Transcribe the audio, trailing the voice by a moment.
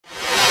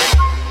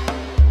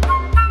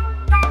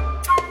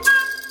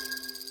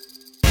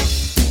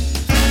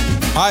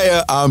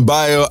Hiya, I'm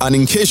Bayo, and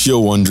in case you're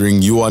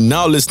wondering, you are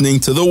now listening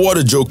to the What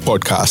a Joke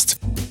podcast.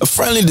 A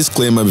friendly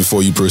disclaimer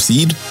before you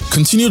proceed: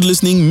 continued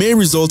listening may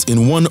result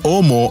in one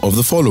or more of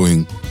the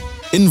following: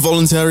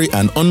 involuntary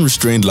and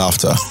unrestrained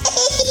laughter,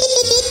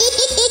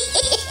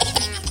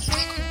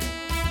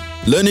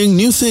 learning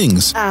new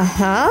things,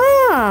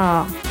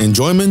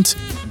 enjoyment,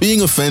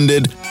 being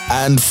offended,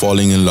 and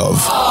falling in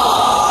love.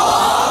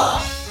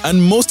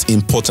 And most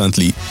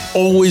importantly,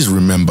 always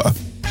remember,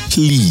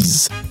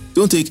 please,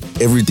 don't take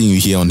everything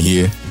you hear on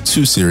here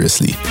too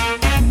seriously.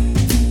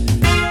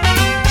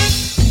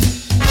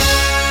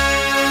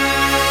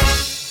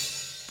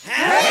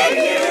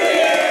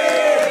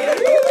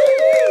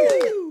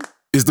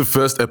 It's the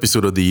first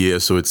episode of the year,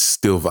 so it's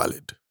still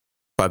valid.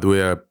 By the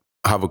way, I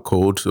have a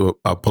cold, so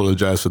I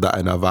apologize for that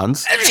in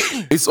advance.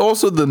 It's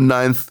also the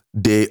 9th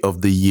day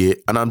of the year,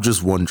 and I'm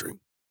just wondering,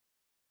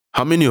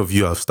 how many of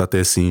you have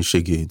started seeing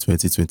Shege in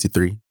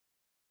 2023?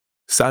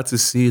 Sad to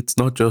see it's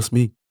not just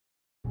me.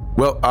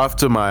 Well,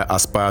 after my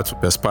Aspire to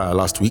Perspire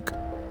last week,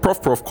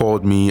 Prof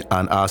called me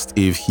and asked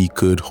if he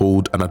could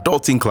hold an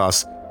adulting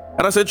class,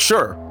 and I said,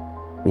 sure,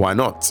 why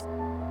not?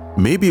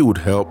 Maybe it would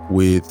help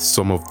with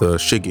some of the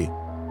Shege,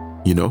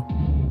 you know?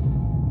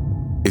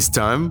 It's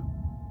time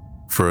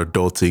for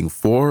Adulting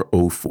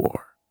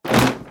 404.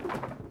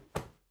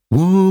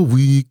 1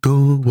 week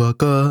don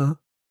waka,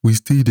 we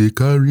still dey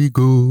carry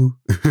go.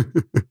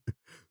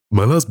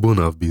 My last born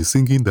have been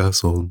singing that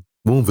song,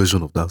 one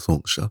version of that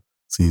song,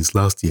 since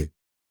last year.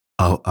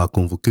 Our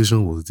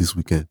convocation was this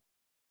weekend.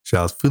 She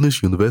has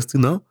finished university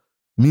now,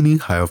 meaning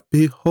I have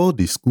paid all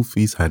the school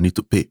fees I need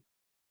to pay.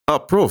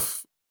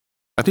 Prof,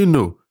 I didn't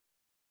know.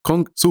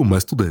 So my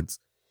students,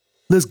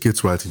 let's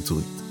get right into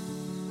it.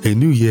 A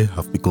new year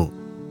have begun.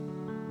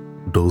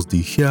 Does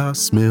the hair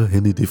smell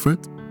any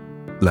different?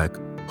 Like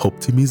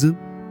optimism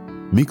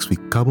mixed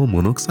with carbon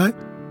monoxide?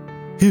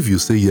 If you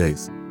say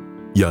yes,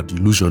 you are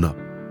delusional.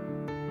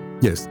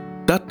 Yes,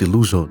 that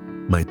delusion,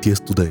 my dear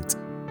student,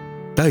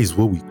 that is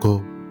what we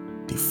call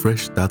the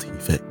fresh start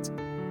effect.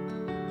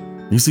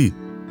 You see,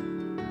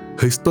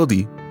 a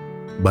study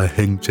by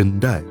Heng Chen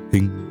Dai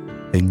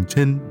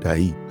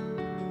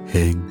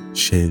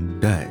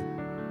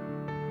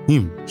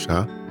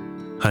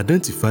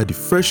identified the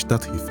fresh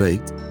start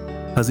effect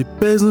as a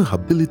person's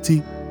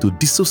ability to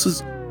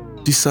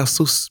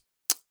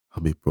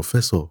I'm a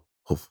professor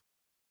of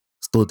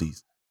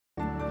studies.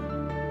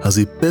 As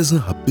a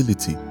person's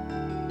ability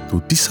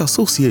to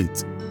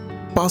disassociate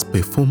past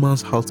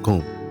performance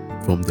outcome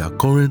from their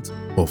current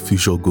or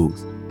future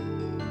goals.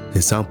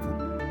 Example,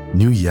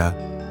 new year,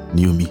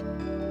 new me.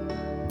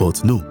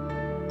 But no,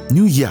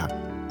 new year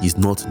is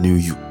not new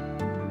you.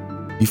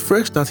 The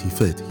fresh start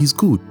effect is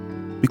good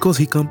because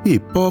it can be a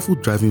powerful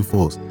driving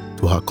force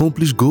to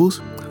accomplish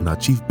goals and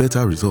achieve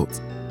better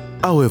results.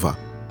 However,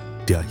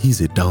 there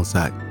is a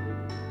downside.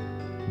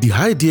 The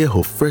idea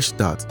of fresh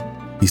start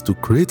is to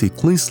create a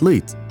clean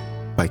slate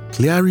by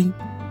clearing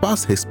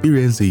past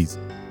experiences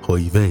or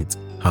events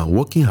and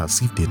working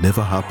as if they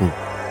never happened.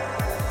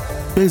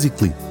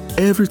 Basically,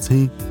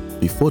 everything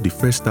before the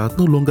fresh start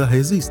no longer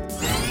exists.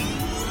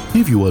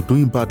 If you are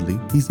doing badly,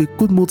 it's a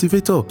good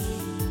motivator.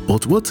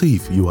 But what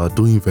if you are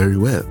doing very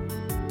well?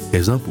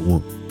 Example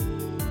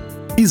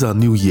 1. It's a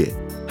new year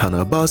and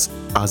Abbas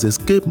has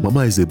escaped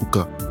Mama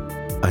Izebuka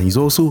and he's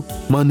also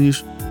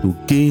managed to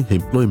gain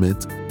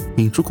employment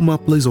in Chukwuma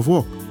place of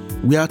work,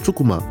 where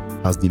Chukwuma,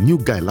 as the new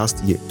guy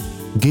last year,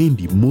 gained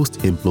the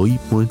most employee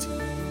points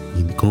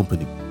in the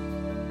company.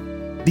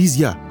 This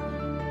year,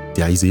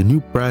 there is a new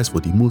prize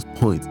for the most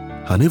points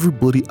and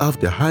everybody have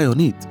their eye on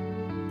it.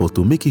 But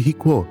to make it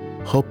equal,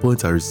 all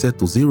points are reset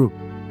to 0.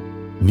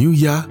 New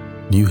year,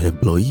 new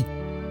employee.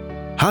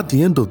 At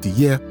the end of the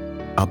year,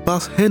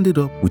 Abbas ended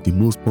up with the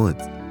most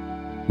points.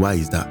 Why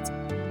is that?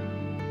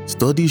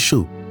 Studies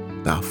show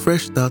that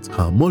fresh starts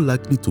are more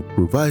likely to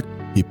provide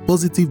a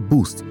positive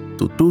boost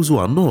to those who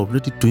are not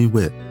already doing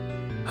well,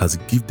 as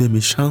it gives them a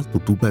chance to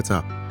do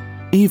better.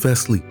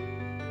 Inversely,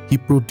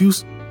 it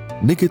produces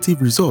negative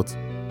results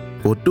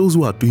for those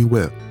who are doing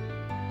well.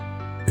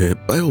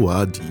 Bayo will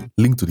add the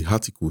link to the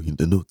article in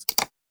the notes.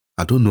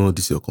 I don't know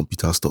this is your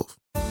computer stuff.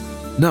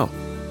 Now,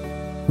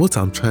 what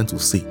I'm trying to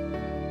say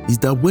is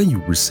that when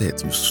you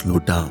reset, you slow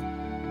down.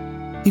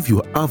 If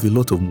you have a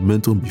lot of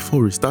momentum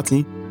before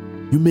restarting,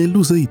 you may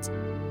lose it.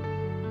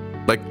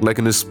 Like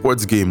in a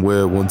sports game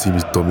where one team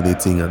is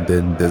dominating and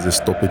then there's a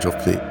stoppage of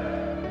play.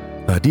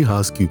 I didn't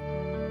ask you,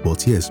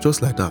 but yes,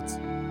 just like that.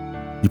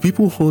 The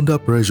people under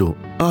pressure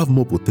have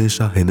more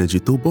potential energy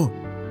to burn.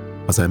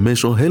 As I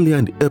mentioned earlier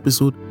in the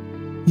episode,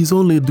 it's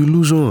only a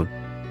delusion,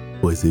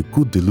 but it's a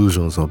good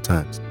delusion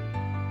sometimes.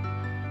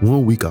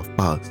 1 week have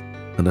passed,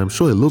 and I'm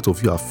sure a lot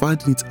of you are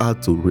finding it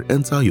hard to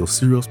re-enter your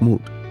serious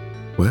mode.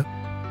 Well,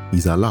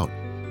 it's allowed.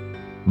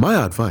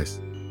 My advice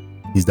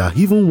is that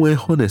even when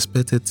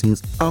unexpected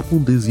things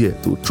happen this year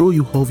to throw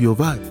you off your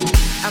vibe.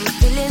 I'm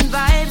feeling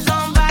vibes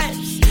on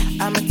vibes.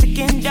 I'm a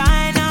ticking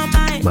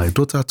dynamite. My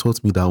daughter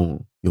taught me that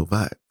one, your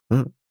vibe.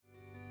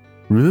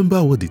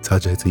 Remember what the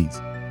target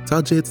is.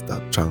 Targets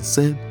that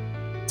transcend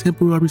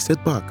temporary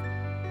setback.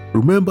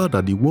 remember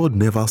that the world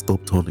never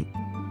stopped turning.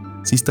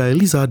 Sister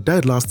Eliza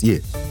died last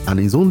year, and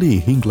it's only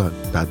in England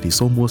that they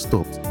somewhat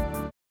stopped.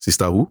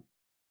 Sister who?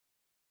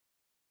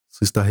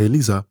 Sister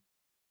Eliza.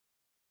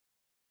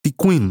 The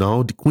Queen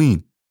now, the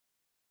Queen.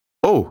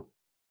 Oh,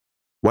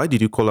 why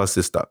did you call her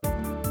sister?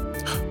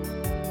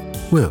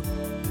 Well,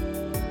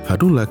 I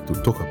don't like to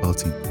talk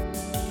about it,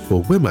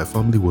 but when my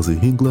family was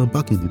in England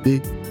back in the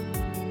day,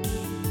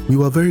 we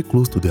were very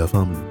close to their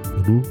family.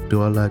 You know, they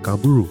were like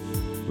Aburo.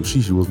 So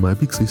she was my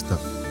big sister.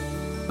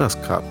 That's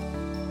cap.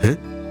 Eh?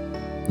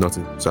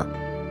 Nothing, sir.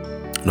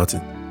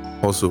 Nothing.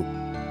 Also,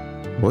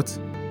 what?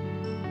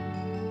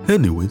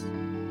 Anyways,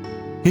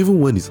 even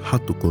when it's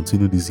hard to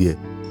continue this year,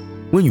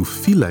 when you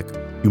feel like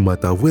you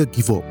might have well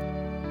give up,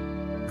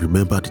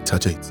 remember the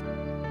target.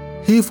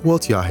 If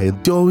what you are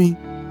enduring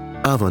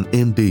have an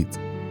end date,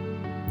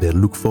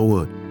 then look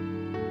forward.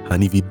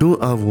 And if you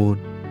don't have one,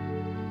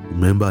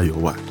 remember your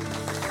why.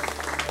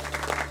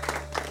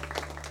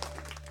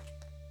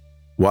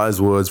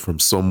 Wise words from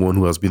someone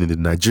who has been in the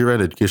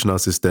Nigerian educational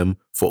system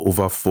for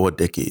over 4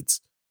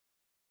 decades.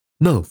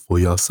 Now, for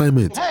your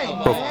assignment.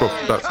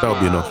 Prof, that'll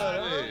be enough.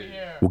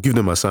 We'll give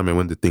them assignment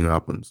when the thing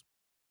happens.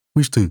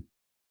 Which thing?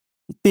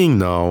 The thing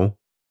now.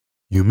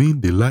 You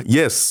mean the light?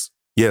 Yes,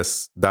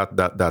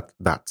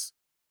 that.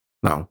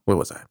 Now, where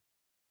was I?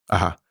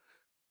 Aha.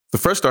 The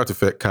fresh start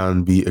effect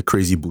can be a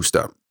crazy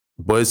booster,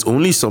 but it's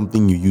only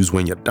something you use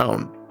when you're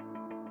down.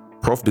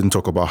 Prof didn't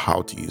talk about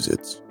how to use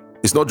it.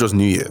 It's not just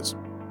New Year's.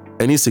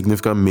 Any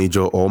significant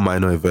major or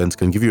minor event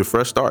can give you a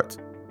fresh start,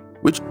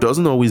 which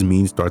doesn't always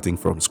mean starting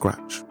from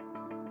scratch.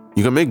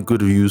 You can make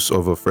good use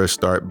of a fresh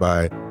start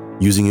by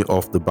using it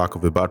off the back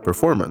of a bad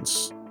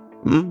performance,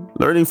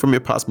 learning from your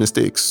past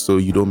mistakes so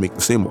you don't make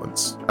the same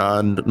ones,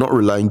 and not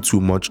relying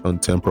too much on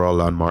temporal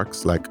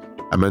landmarks like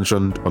I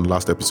mentioned on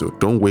last episode.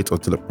 Don't wait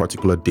until a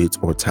particular date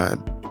or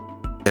time.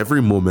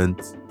 Every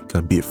moment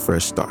can be a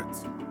fresh start.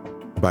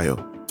 Bio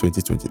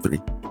 2023.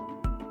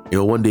 You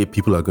know, one day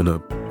people are gonna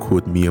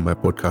quote me and my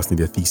podcast in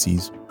their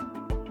theses.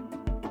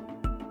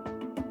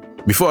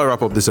 Before I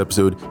wrap up this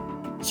episode,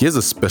 here's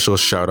a special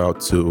shout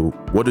out to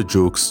What a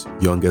Joke's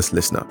youngest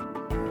listener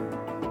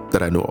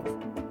that I know of.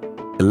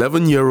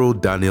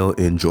 11-year-old Daniel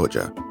in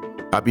Georgia.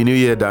 Happy New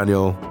Year,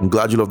 Daniel. I'm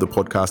glad you love the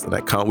podcast and I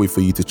can't wait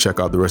for you to check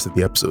out the rest of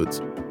the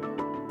episodes.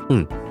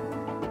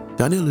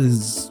 Daniel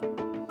is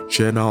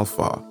Gen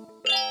Alpha.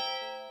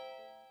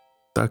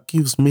 That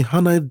gives me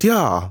an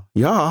idea.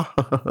 Yeah.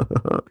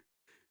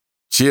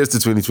 Cheers to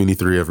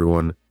 2023,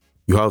 everyone.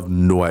 You have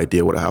no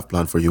idea what I have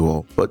planned for you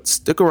all, but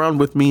stick around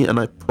with me and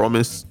I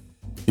promise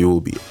you will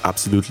be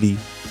absolutely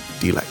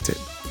delighted.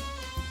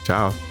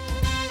 Ciao.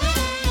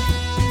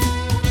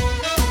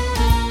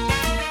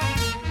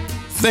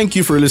 Thank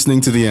you for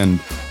listening to the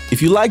end.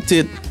 If you liked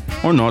it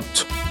or not,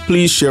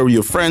 please share with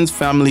your friends,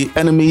 family,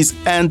 enemies,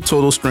 and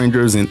total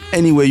strangers in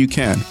any way you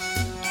can.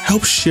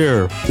 Help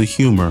share the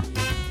humor.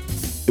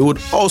 It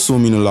would also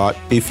mean a lot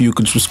if you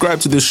could subscribe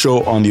to this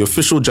show on the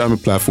official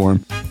Jamit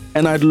platform,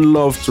 and I'd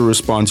love to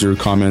respond to your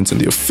comments on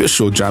the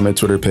official Jamit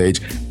Twitter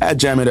page at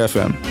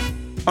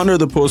JamitFM under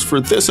the post for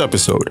this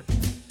episode.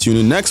 Tune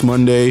in next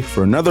Monday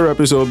for another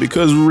episode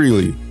because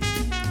really,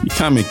 you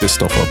can't make this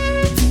stuff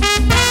up.